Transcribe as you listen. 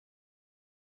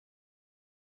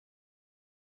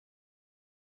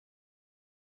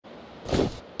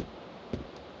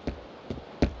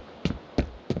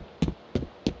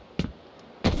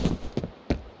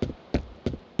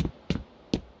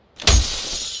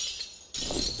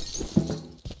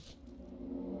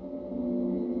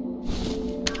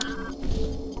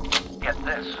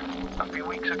Yes. A few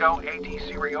weeks ago,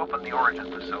 ATC reopened the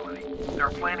Origin facility. They were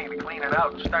planning to clean it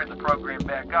out and start the program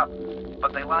back up,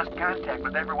 but they lost contact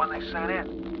with everyone they sent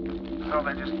in. So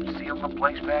they just sealed the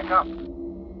place back up.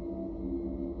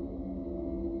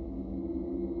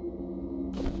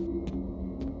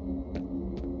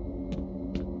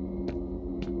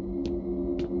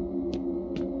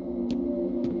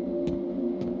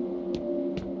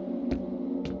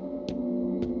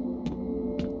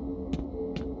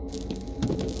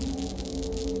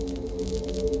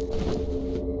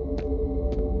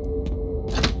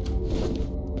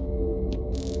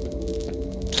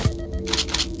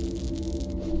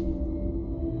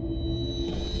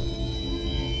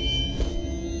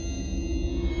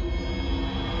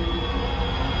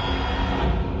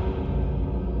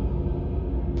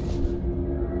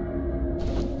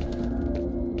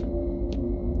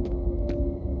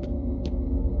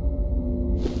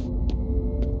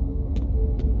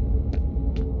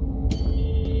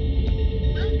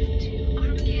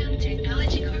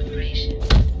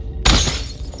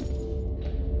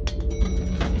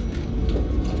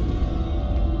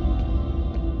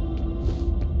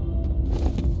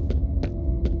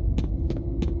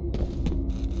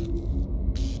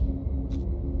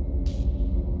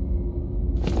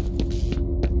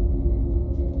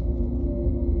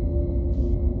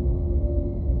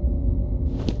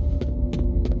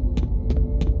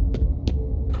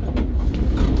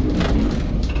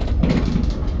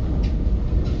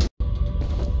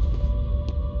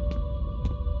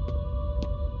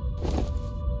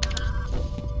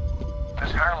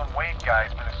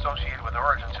 Guy's been associated with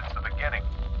Origin since the beginning.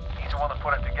 He's the one that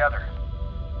put it together.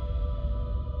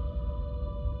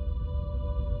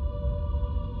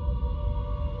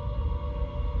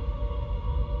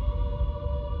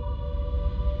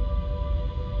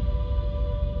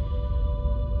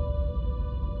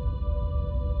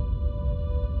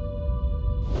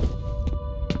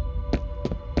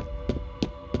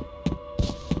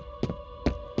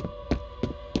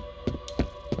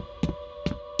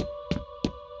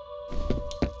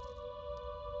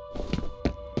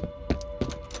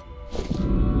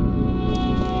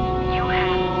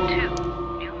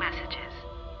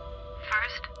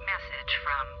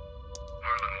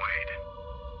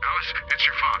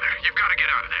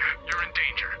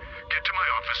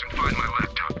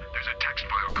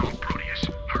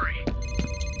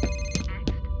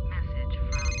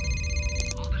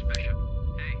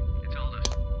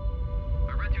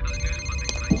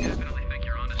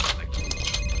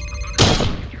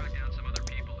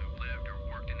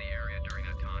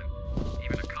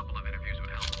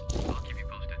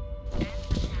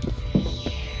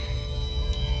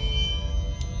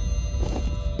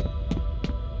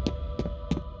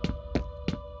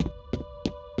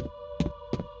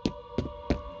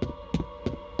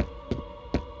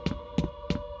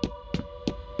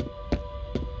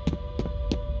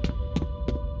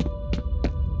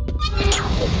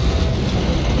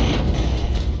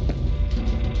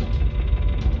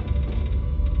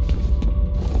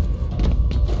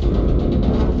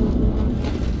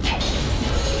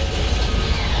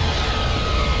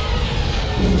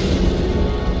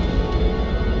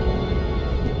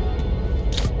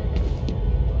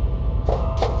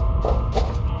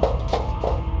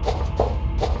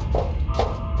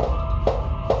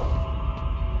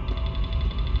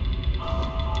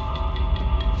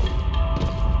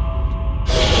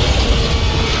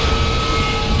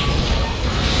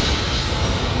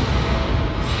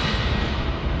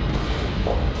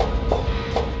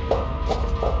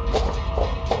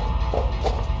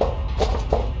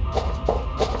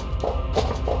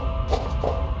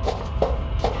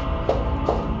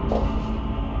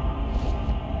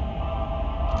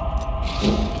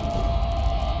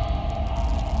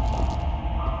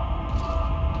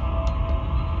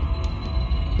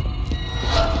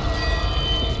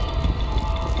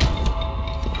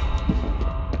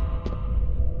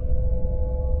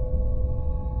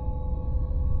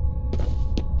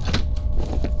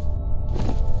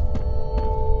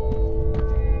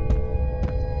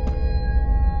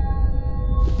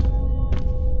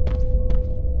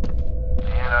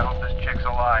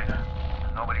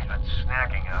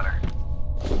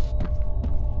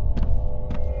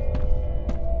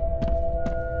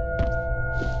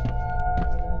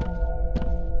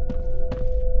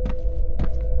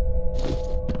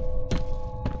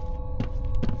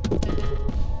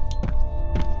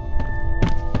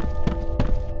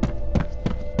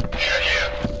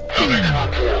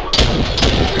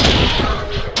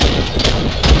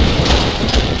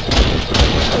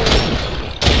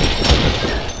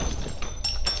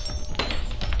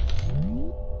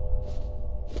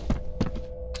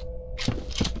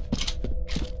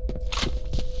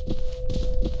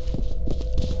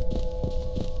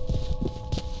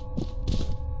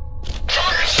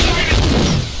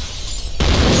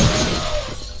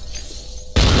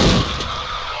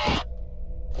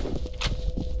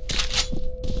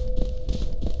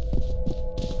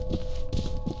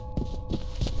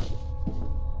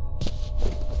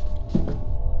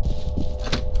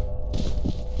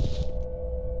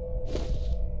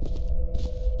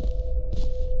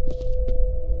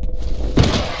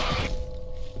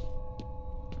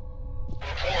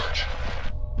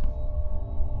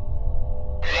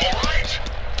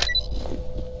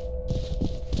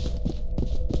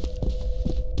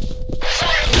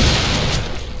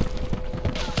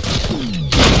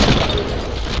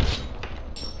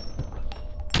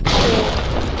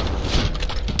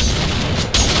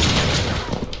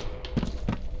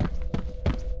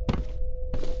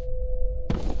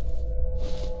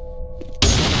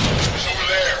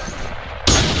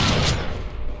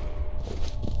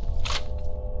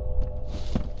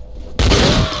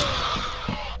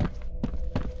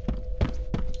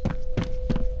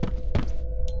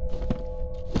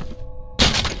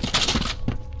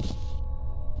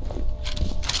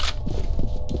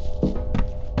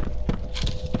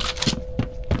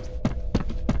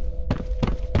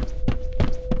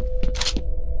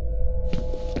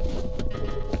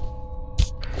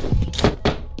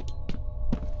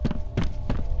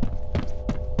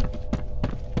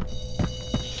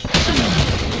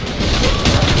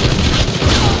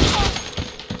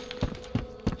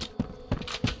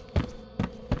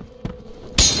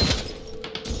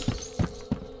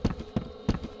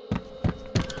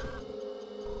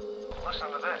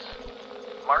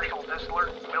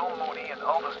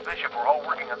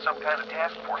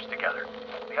 together.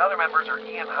 The other members are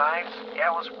Ian Hives,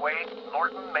 Alice Wade,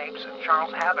 Norton Mapes, and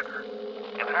Charles Habiger.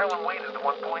 And Harlan Wade is the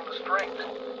one pulling the strings.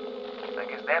 I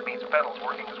guess that means Fennel's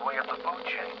working his way up the food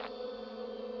chain.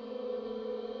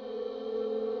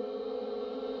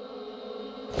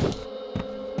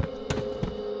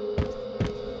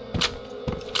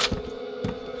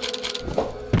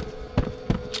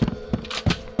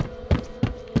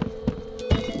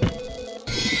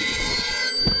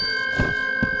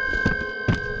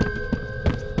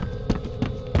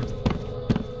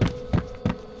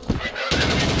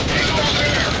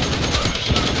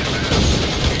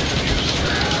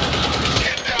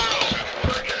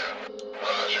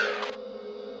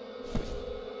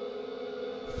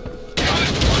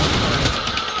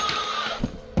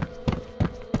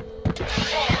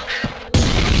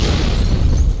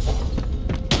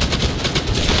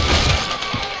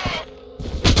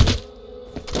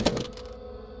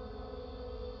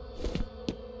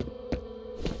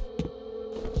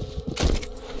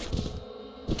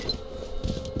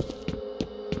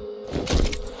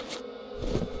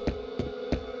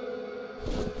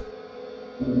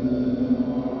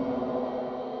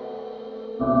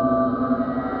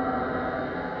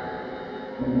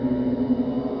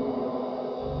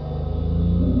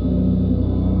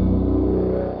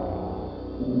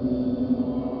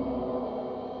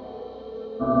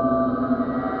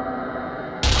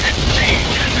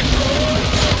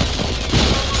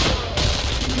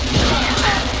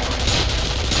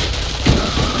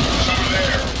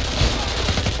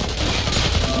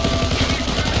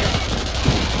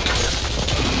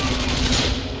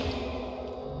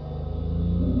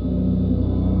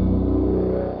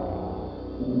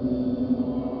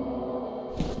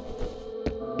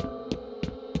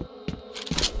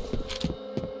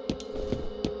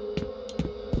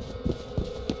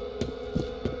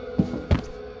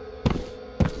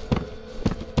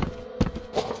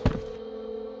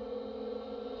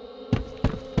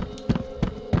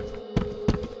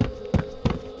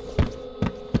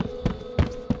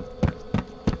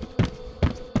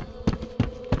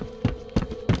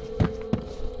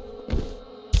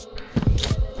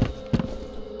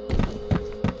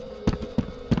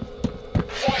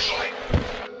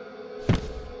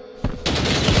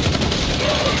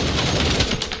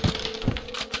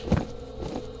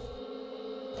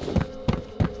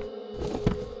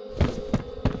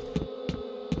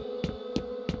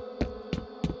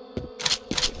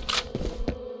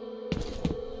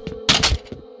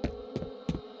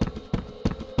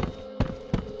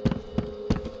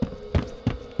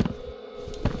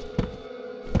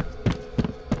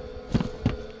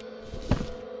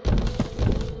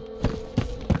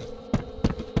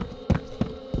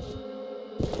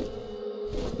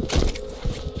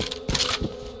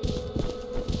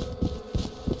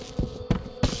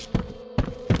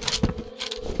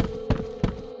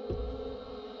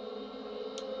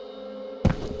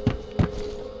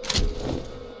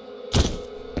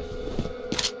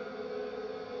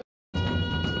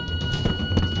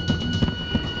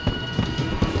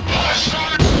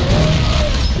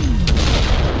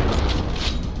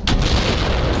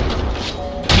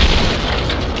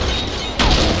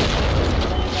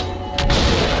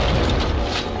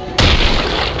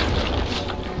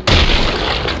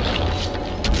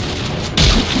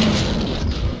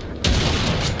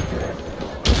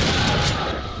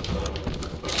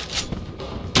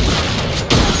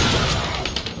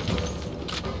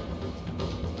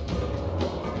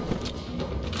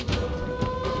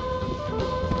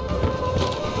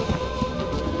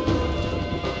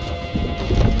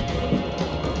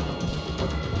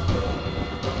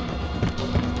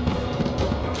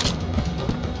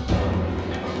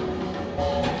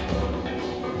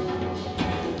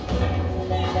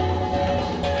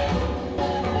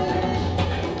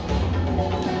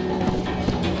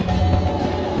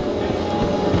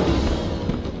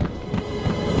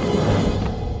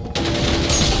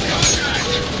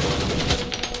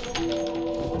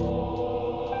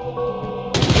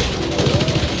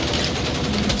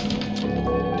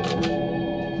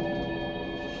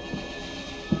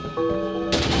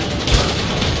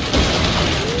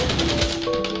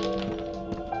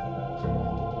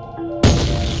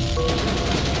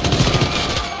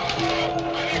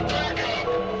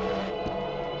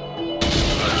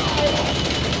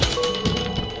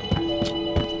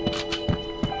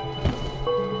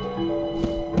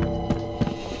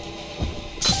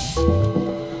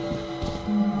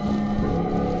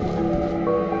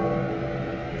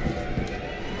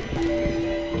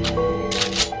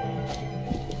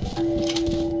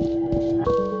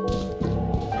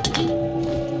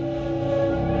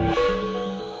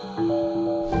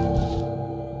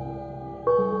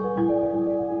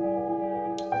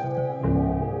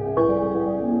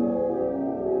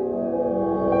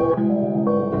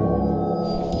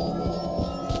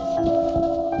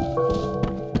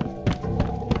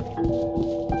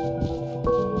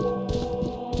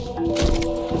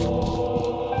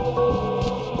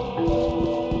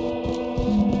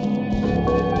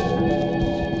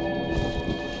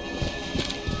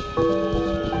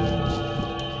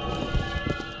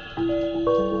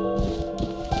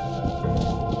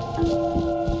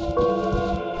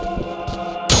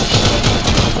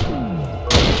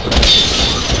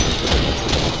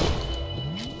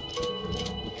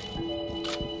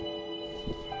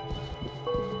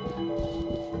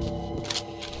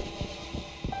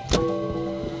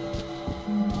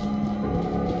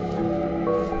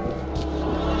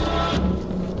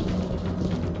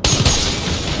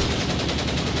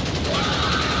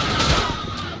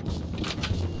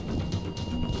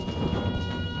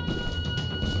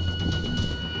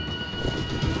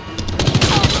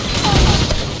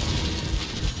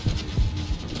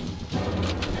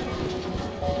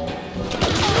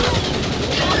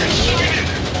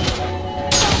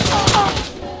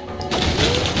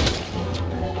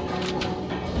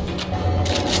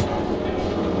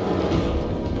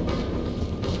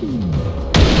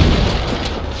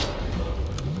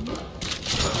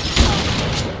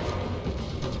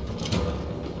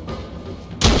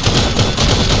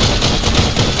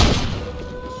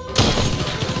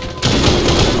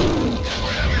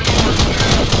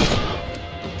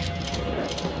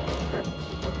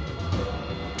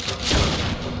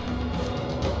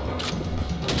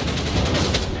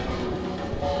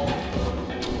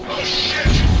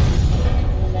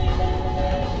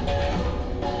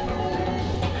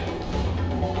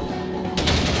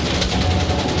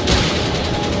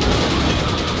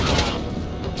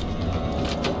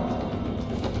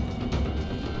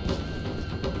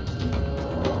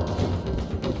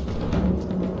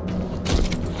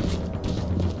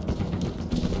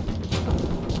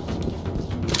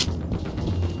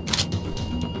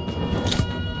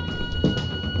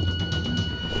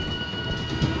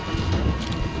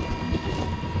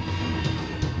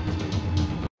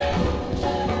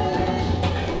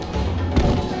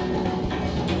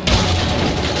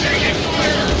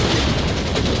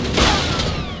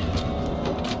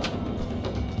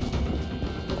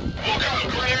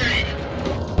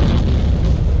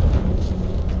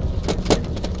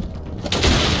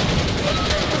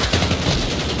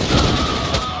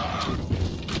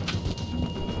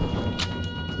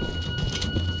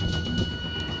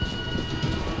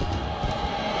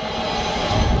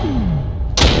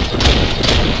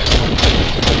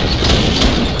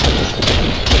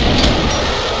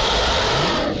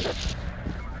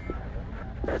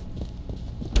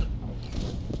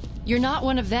 You're not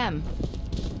one of them.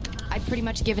 I'd pretty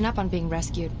much given up on being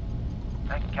rescued.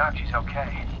 Thank God she's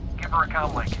okay. Give her a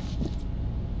comm link.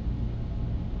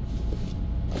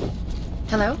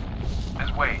 Hello?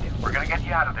 Ms. Wade, we're gonna get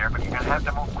you out of there, but you're gonna have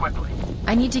to move quickly.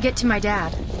 I need to get to my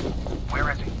dad.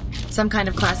 Where is he? Some kind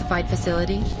of classified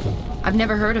facility. I've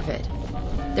never heard of it.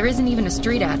 There isn't even a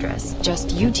street address, just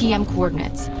UTM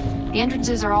coordinates. The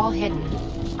entrances are all hidden,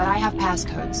 but I have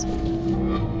passcodes.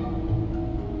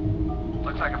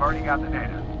 Looks like I've already got the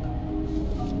data.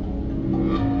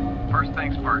 First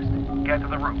things first, get to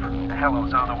the roof. The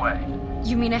helo's on the way.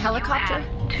 You mean a helicopter?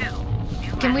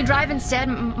 Can we drive instead?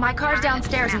 My car's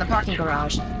downstairs in the parking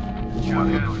garage. You're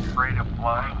afraid of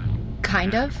flying?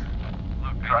 Kind of.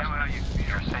 Trust me,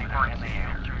 you're safer in the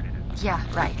air. Yeah,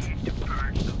 right.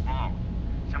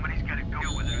 Somebody's gotta go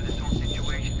whether this whole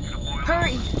situation's gonna boil.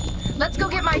 Hurry! Let's go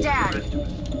get my dad.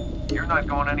 You're not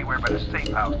going anywhere but a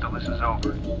safe house till this is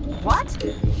over. What?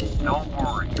 Don't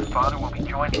worry, your father will be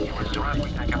joining you as soon as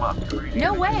we pick him up.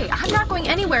 No way! I'm not going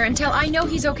anywhere until I know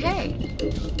he's okay.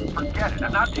 Forget it,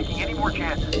 I'm not taking any more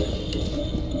chances.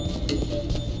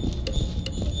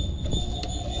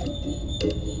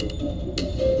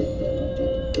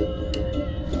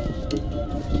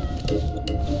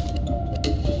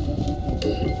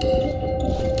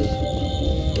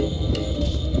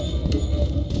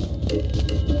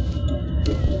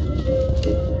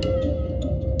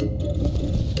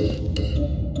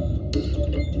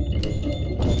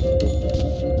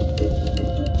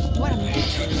 What a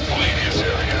mess.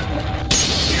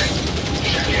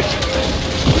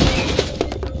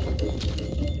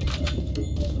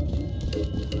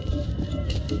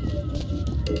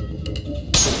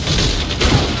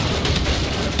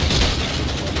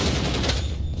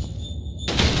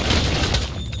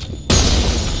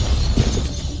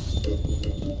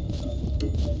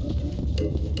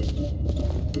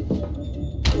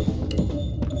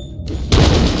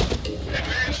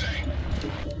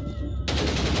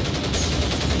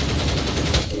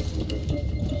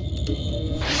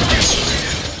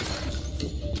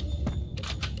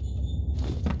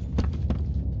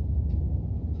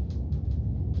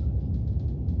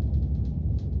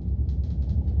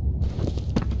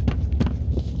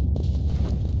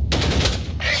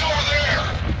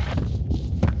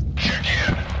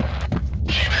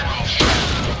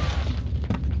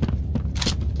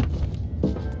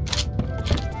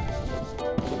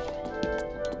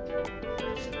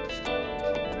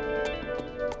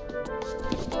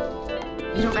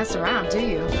 You don't mess around, do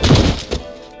you?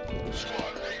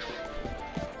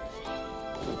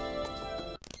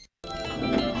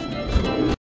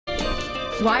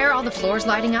 Why are all the floors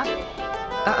lighting up?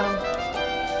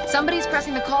 Uh-oh. Somebody's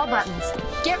pressing the call buttons.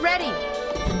 Get ready!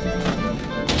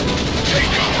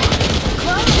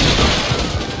 Close!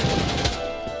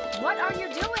 What are you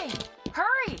doing?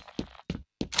 Hurry!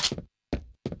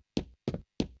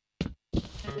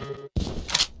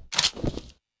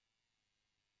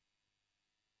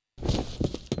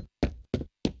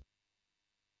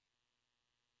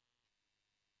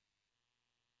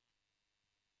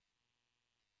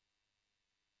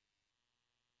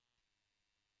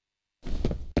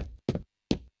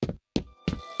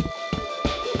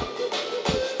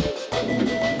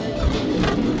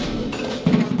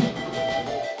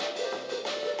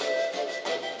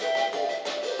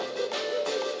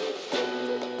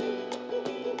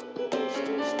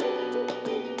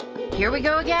 Here we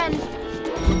go again.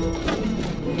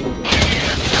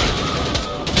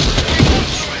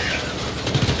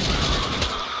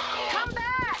 Come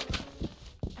back!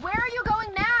 Where are you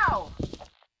going now?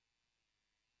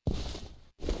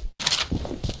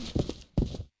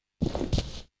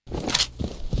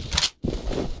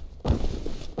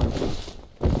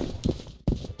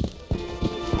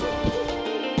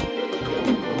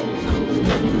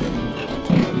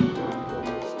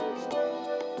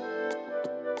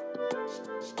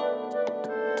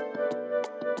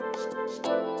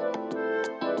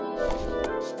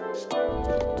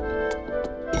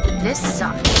 This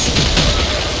sucks.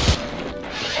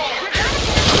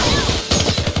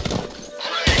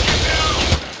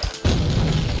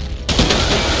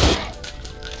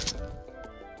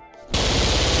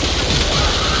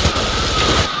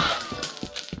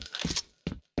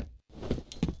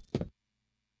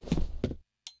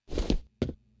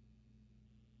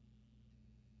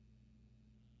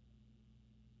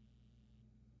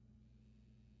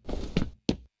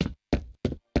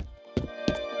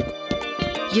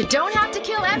 You don't have to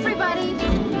kill everybody!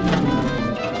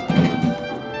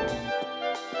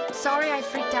 Sorry I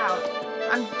freaked out.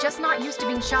 I'm just not used to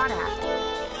being shot at.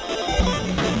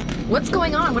 What's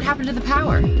going on? What happened to the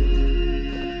power?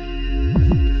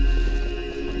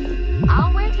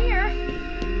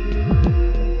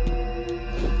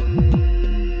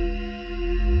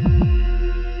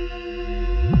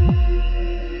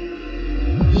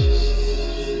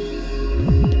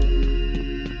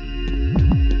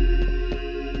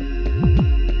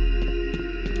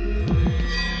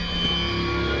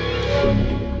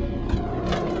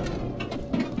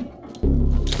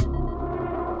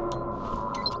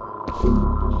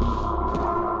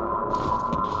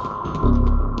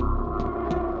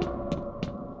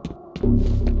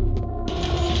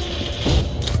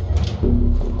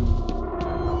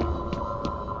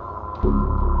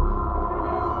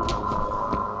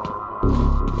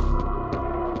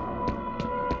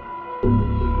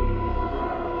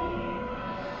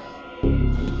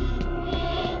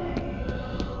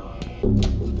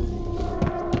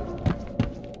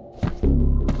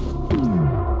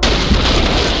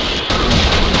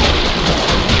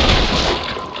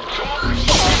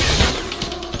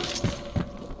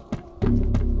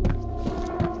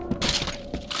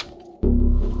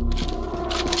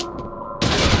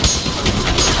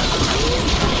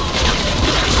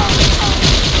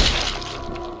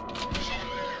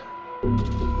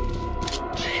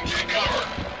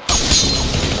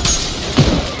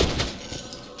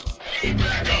 Need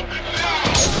backup!